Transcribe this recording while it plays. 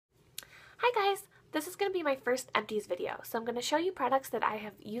Hi guys! This is going to be my first Empties video, so I'm going to show you products that I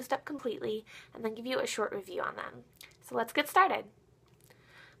have used up completely and then give you a short review on them. So let's get started.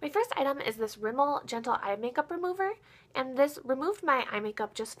 My first item is this Rimmel Gentle Eye Makeup Remover, and this removed my eye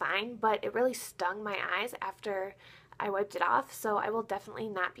makeup just fine, but it really stung my eyes after I wiped it off, so I will definitely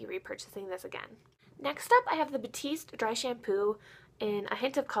not be repurchasing this again. Next up, I have the Batiste Dry Shampoo in a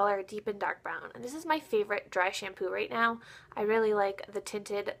hint of color, deep and dark brown. And this is my favorite dry shampoo right now. I really like the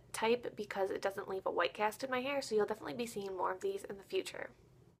tinted type because it doesn't leave a white cast in my hair, so you'll definitely be seeing more of these in the future.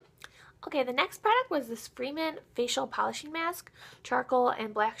 Okay, the next product was this Freeman Facial Polishing Mask, Charcoal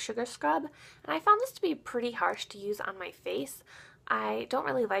and Black Sugar Scrub, and I found this to be pretty harsh to use on my face. I don't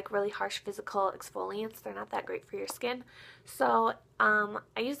really like really harsh physical exfoliants. They're not that great for your skin. So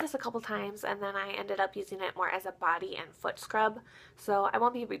I used this a couple times and then I ended up using it more as a body and foot scrub. So I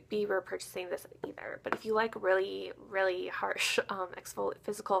won't be repurchasing this either. But if you like really, really harsh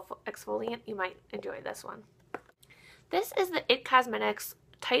physical exfoliant, you might enjoy this one. This is the IT Cosmetics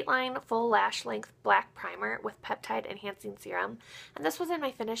Tightline Full Lash Length Black Primer with Peptide Enhancing Serum, and this was in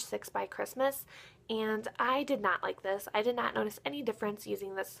my Finish 6 by Christmas, and I did not like this. I did not notice any difference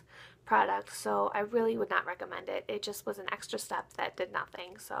using this product, so I really would not recommend it. It just was an extra step that did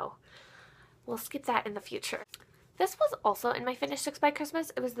nothing, so we'll skip that in the future. This was also in my Finish 6 by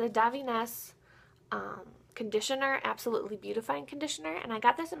Christmas. It was the Davines conditioner, Absolutely Beautifying conditioner, and I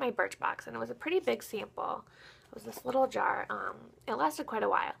got this in my Birchbox, and it was a pretty big sample. It was this little jar. It lasted quite a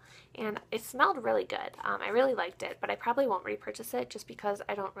while, and it smelled really good. I really liked it, but I probably won't repurchase it just because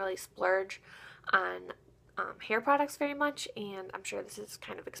I don't really splurge on hair products very much, and I'm sure this is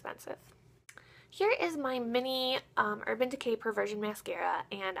kind of expensive. Here is my mini Urban Decay Perversion mascara,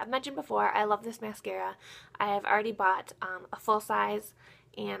 and I've mentioned before I love this mascara. I have already bought a full size,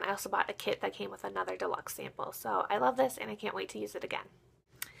 and I also bought a kit that came with another deluxe sample, so I love this and I can't wait to use it again.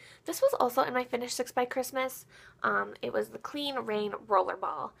 This was also in my Finish 6 by Christmas. It was the Clean Rain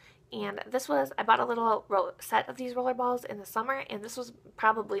Rollerball, and this was, I bought a little set of these rollerballs in the summer, and this was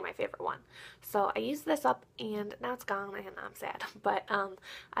probably my favorite one. So I used this up, and now it's gone, and I'm sad, but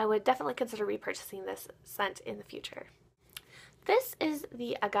I would definitely consider repurchasing this scent in the future. This is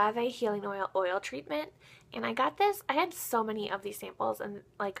the Agave Healing Oil Treatment, and I got this. I had so many of these samples, and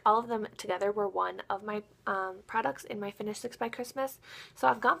like all of them together were one of my products in my Finish 6 by Christmas. So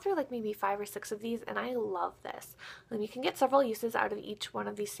I've gone through like maybe 5 or 6 of these, and I love this. And you can get several uses out of each one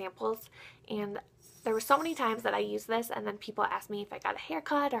of these samples, and there were so many times that I used this, and then people asked me if I got a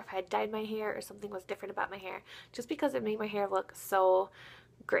haircut or if I had dyed my hair or something was different about my hair, just because it made my hair look so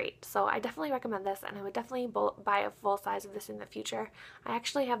great. So I definitely recommend this, and I would definitely buy a full size of this in the future. I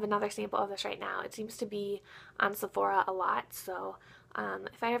actually have another sample of this right now. It seems to be on Sephora a lot, so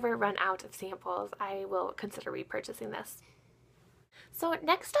if I ever run out of samples, I will consider repurchasing this. So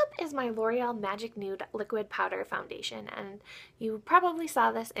next up is my L'Oreal Magic Nude Liquid Powder Foundation, and you probably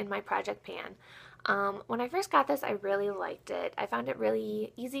saw this in my project pan. When I first got this, I really liked it. I found it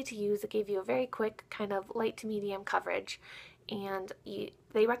really easy to use. It gave you a very quick kind of light to medium coverage, and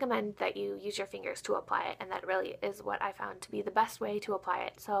they recommend that you use your fingers to apply it, and that really is what I found to be the best way to apply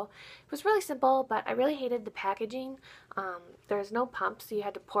it. So it was really simple, but I really hated the packaging. There's no pump, so you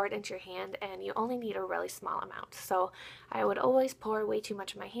had to pour it into your hand, and you only need a really small amount. So I would always pour way too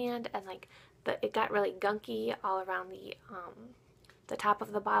much in my hand, and like it got really gunky all around the top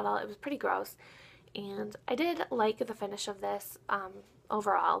of the bottle. It was pretty gross, and I did like the finish of this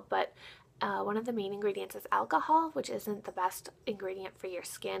overall, but one of the main ingredients is alcohol, which isn't the best ingredient for your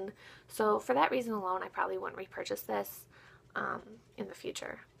skin. So for that reason alone, I probably wouldn't repurchase this in the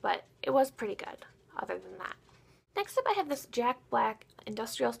future. But it was pretty good other than that. Next up, I have this Jack Black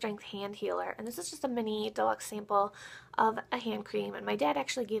Industrial Strength Hand Healer, and this is just a mini deluxe sample of a hand cream, and my dad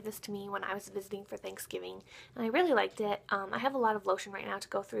actually gave this to me when I was visiting for Thanksgiving, and I really liked it. I have a lot of lotion right now to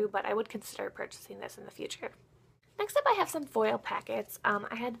go through, but I would consider purchasing this in the future. Next up, I have some foil packets.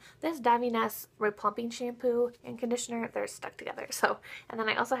 I had this Davines Replumping shampoo and conditioner. They're stuck together. And then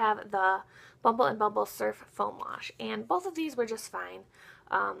I also have the Bumble and Bumble Surf Foam Wash, and both of these were just fine.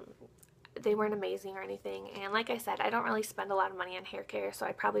 They weren't amazing or anything, and like I said, I don't really spend a lot of money on hair care, so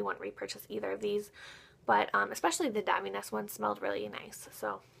I probably wouldn't repurchase either of these. But especially the Davines one smelled really nice,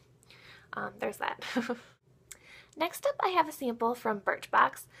 so there's that. Next up, I have a sample from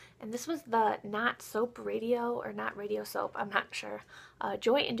Birchbox, and this was the Not Soap Radio, or Not Radio Soap, I'm not sure,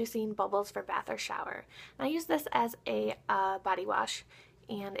 Joy-Inducing Bubbles for Bath or Shower. And I used this as a body wash,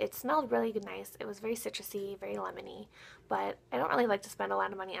 and it smelled really nice. It was very citrusy, very lemony, but I don't really like to spend a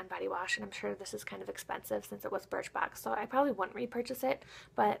lot of money on body wash, and I'm sure this is kind of expensive since it was Birchbox, so I probably wouldn't repurchase it,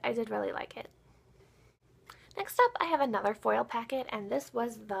 but I did really like it. Next up, I have another foil packet, and this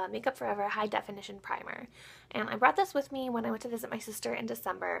was the Makeup Forever High Definition Primer. And I brought this with me when I went to visit my sister in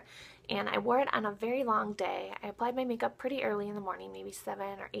December, and I wore it on a very long day. I applied my makeup pretty early in the morning, maybe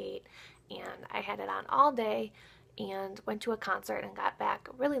 7 or 8, and I had it on all day and went to a concert and got back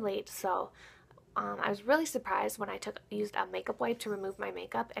really late, so I was really surprised when I used a makeup wipe to remove my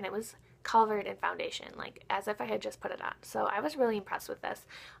makeup, and it was covered in foundation, like as if I had just put it on. So I was really impressed with this.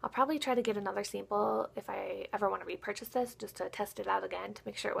 I'll probably try to get another sample if I ever want to repurchase this, just to test it out again to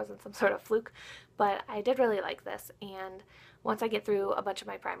make sure it wasn't some sort of fluke. But I did really like this, and once I get through a bunch of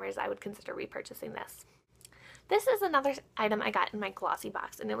my primers, I would consider repurchasing this. This is another item I got in my glossy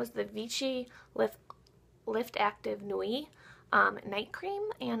box, and it was the Vichy Liftactive Nuit night cream,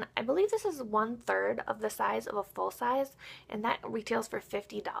 and I believe this is 1/3 of the size of a full size, and that retails for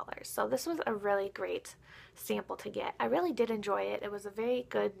 $50. So this was a really great sample to get. I really did enjoy it. It was a very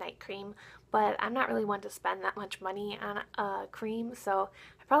good night cream, but I'm not really one to spend that much money on a cream, so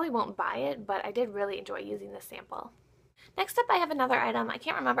I probably won't buy it, but I did really enjoy using this sample. Next up, I have another item. I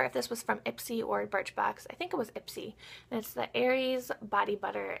can't remember if this was from Ipsy or Birchbox. I think it was Ipsy. And it's the Ayres Body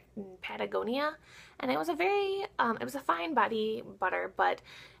Butter in Patagonia. And it was it was a fine body butter, but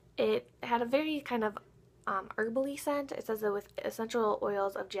it had a very kind of herbally scent. It says that with essential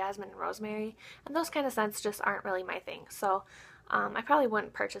oils of jasmine and rosemary. And those kind of scents just aren't really my thing. So I probably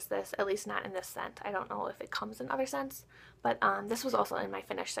wouldn't purchase this, at least not in this scent. I don't know if it comes in other scents. But this was also in my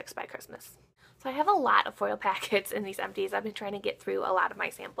Finish 6 by Christmas. So I have a lot of foil packets in these empties. I've been trying to get through a lot of my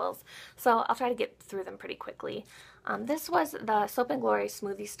samples, so I'll try to get through them pretty quickly. This was the Soap & Glory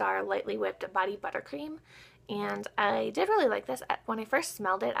Smoothie Star Lightly Whipped Body Buttercream, and I did really like this. When I first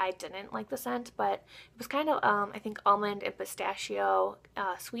smelled it, I didn't like the scent, but it was kind of, I think, almond and pistachio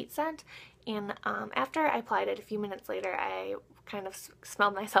sweet scent, and after I applied it a few minutes later, I kind of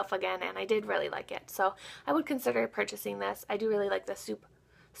smelled myself again, and I did really like it. So I would consider purchasing this. I do really like the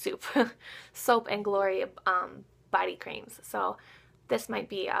Soap & Glory body creams, so this might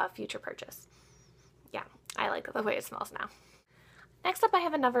be a future purchase. Yeah, I like the way it smells now. Next up, I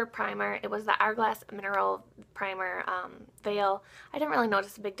have another primer. It was the Hourglass Mineral Primer Veil. I didn't really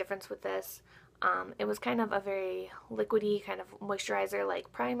notice a big difference with this. It was kind of a very liquidy kind of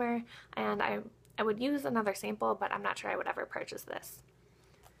moisturizer-like primer, and I would use another sample, but I'm not sure I would ever purchase this.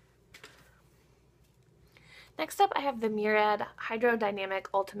 Next up, I have the Murad Hydrodynamic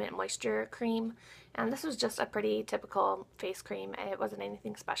Ultimate Moisture Cream, and this was just a pretty typical face cream. It wasn't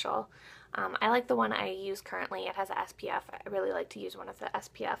anything special. I like the one I use currently. It has a SPF. I really like to use one of the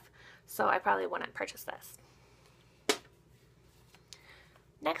SPF, so I probably wouldn't purchase this.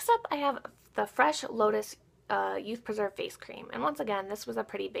 Next up, I have the Fresh Lotus Youth Preserve Face Cream, and once again, this was a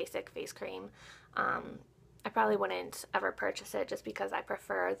pretty basic face cream. I probably wouldn't ever purchase it just because I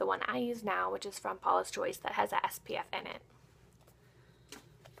prefer the one I use now, which is from Paula's Choice that has a SPF in it.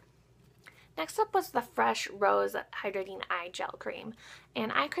 Next up was the Fresh Rose Hydrating Eye Gel Cream.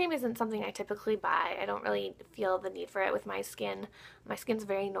 And eye cream isn't something I typically buy. I don't really feel the need for it with my skin. My skin's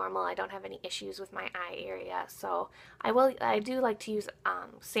very normal. I don't have any issues with my eye area. So I do like to use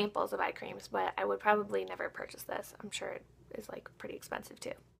samples of eye creams, but I would probably never purchase this. I'm sure it is like pretty expensive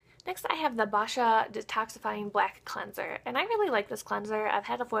too. Next, I have the Basha Detoxifying Black Cleanser, and I really like this cleanser. I've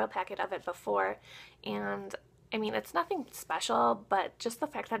had a foil packet of it before, and I mean, it's nothing special, but just the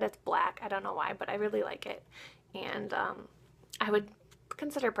fact that it's black, I don't know why, but I really like it, and I would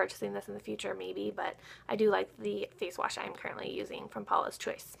consider purchasing this in the future maybe, but I do like the face wash I'm currently using from Paula's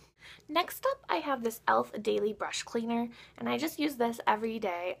Choice. Next up, I have this e.l.f. Daily Brush Cleaner, and I just use this every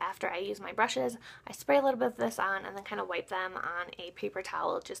day after I use my brushes. I spray a little bit of this on and then kind of wipe them on a paper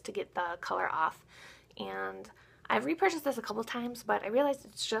towel just to get the color off. And I've repurchased this a couple times, but I realized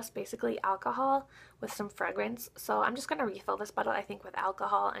it's just basically alcohol with some fragrance. So I'm just going to refill this bottle, I think, with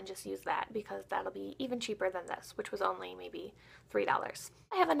alcohol and just use that because that'll be even cheaper than this, which was only maybe $3.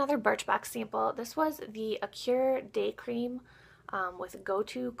 I have another Birchbox sample. This was the Acure Day Cream with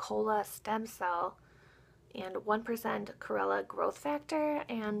Go-To Cola Stem Cell and 1% Chlorella Growth Factor,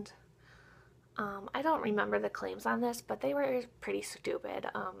 and I don't remember the claims on this, but they were pretty stupid.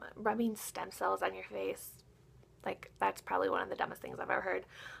 Rubbing stem cells on your face, like, that's probably one of the dumbest things I've ever heard.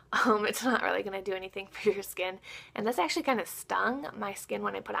 It's not really going to do anything for your skin, and this actually kind of stung my skin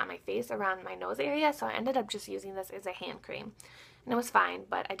when I put it on my face around my nose area, so I ended up just using this as a hand cream. And it was fine,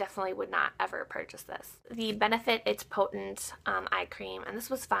 but I definitely would not ever purchase this. The Benefit It's Potent eye cream, and this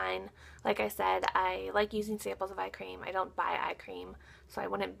was fine. Like I said, I like using samples of eye cream. I don't buy eye cream, so I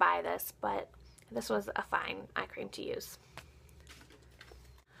wouldn't buy this, but this was a fine eye cream to use.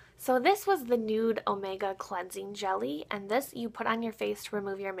 So this was the Nude Omega Cleansing Jelly, and this you put on your face to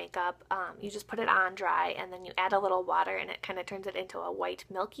remove your makeup. You just put it on dry, and then you add a little water, and it kind of turns it into a white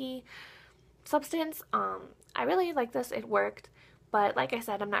milky substance. I really like this. It worked, but like I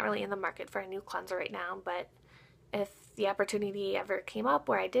said, I'm not really in the market for a new cleanser right now, but if the opportunity ever came up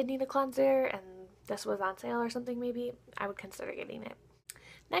where I did need a cleanser and this was on sale or something, maybe I would consider getting it.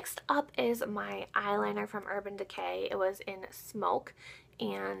 Next up is my eyeliner from Urban Decay. It was in Smoke,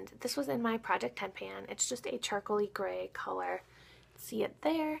 and this was in my Project 10 pan. It's just a charcoaly gray color. See it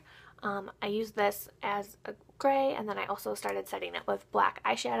there? I used this as a gray, and then I also started setting it with black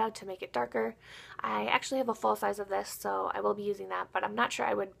eyeshadow to make it darker. I actually have a full size of this, so I will be using that, but I'm not sure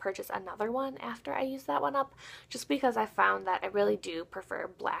I would purchase another one after I use that one up, just because I found that I really do prefer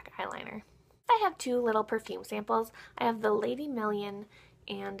black eyeliner. I have two little perfume samples. I have the Lady Million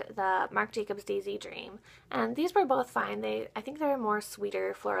and the Marc Jacobs Daisy Dream, and these were both fine. I think they're more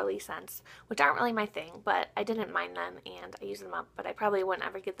sweeter florally scents, which aren't really my thing, but I didn't mind them and I used them up, but I probably wouldn't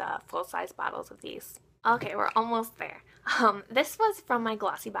ever get the full-size bottles of these. Okay, we're almost there. This was from my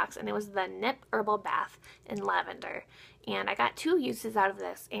Glossy box, and it was the Nip Herbal Bath in Lavender, and I got 2 uses out of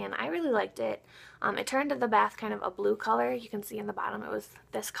this, and I really liked it. It turned the bath kind of a blue color. You can see in the bottom it was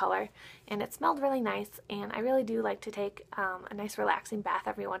this color, and it smelled really nice, and I really do like to take a nice relaxing bath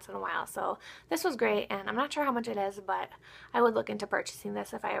every once in a while, so this was great, and I'm not sure how much it is, but I would look into purchasing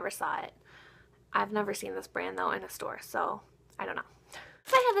this if I ever saw it. I've never seen this brand, though, in a store, so I don't know.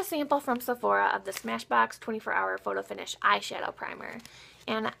 So I have a sample from Sephora of the Smashbox 24-Hour Photo Finish Eyeshadow Primer.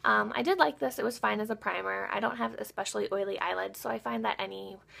 And I did like this. It was fine as a primer. I don't have especially oily eyelids, so I find that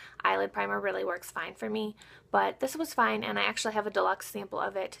any eyelid primer really works fine for me. But this was fine, and I actually have a deluxe sample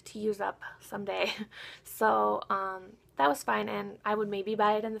of it to use up someday. So that was fine, and I would maybe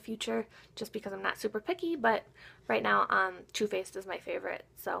buy it in the future just because I'm not super picky. But right now, Too Faced is my favorite.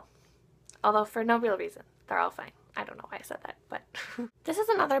 So, although for no real reason, they're all fine. I don't know why I said that, but this is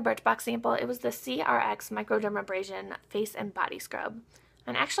another Birchbox sample. It was the CRX Microdermabrasion Face and Body Scrub.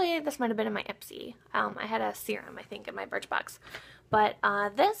 And actually, this might have been in my Empties. I had a serum, I think, in my Birchbox. But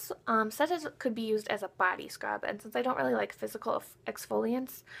this says it could be used as a body scrub, and since I don't really like physical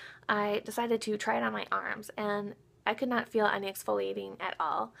exfoliants, I decided to try it on my arms, and I could not feel any exfoliating at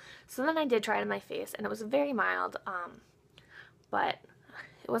all. So then I did try it on my face, and it was very mild, but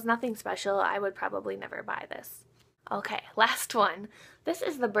it was nothing special. I would probably never buy this. Okay, last one. This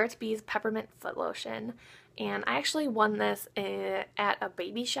is the Burt's Bees Peppermint Foot Lotion, and I actually won this at a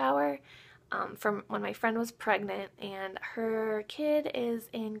baby shower from when my friend was pregnant, and her kid is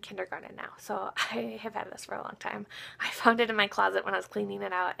in kindergarten now, so I have had this for a long time. I found it in my closet when I was cleaning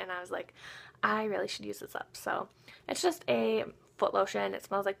it out, and I was like, I really should use this up. So it's just a foot lotion. It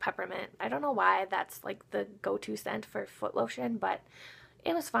smells like peppermint. I don't know why that's like the go-to scent for foot lotion, but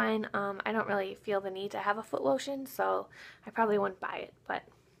it was fine. I don't really feel the need to have a foot lotion, so I probably wouldn't buy it, but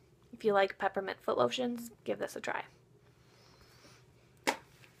if you like peppermint foot lotions, give this a try.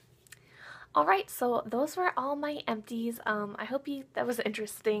 Alright, so those were all my empties. I hope that was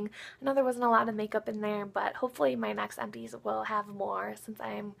interesting. I know there wasn't a lot of makeup in there, but hopefully my next empties will have more, since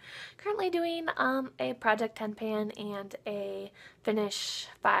I'm currently doing a Project 10 pan and a Finish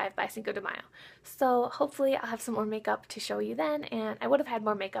 5 by Cinco de Mayo. So hopefully I'll have some more makeup to show you then, and I would have had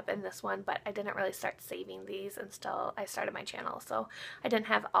more makeup in this one, but I didn't really start saving these until I started my channel, so I didn't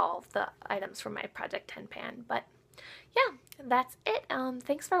have all of the items from my Project 10 pan, but yeah, that's it.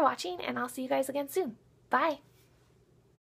 Thanks for watching, and I'll see you guys again soon. Bye!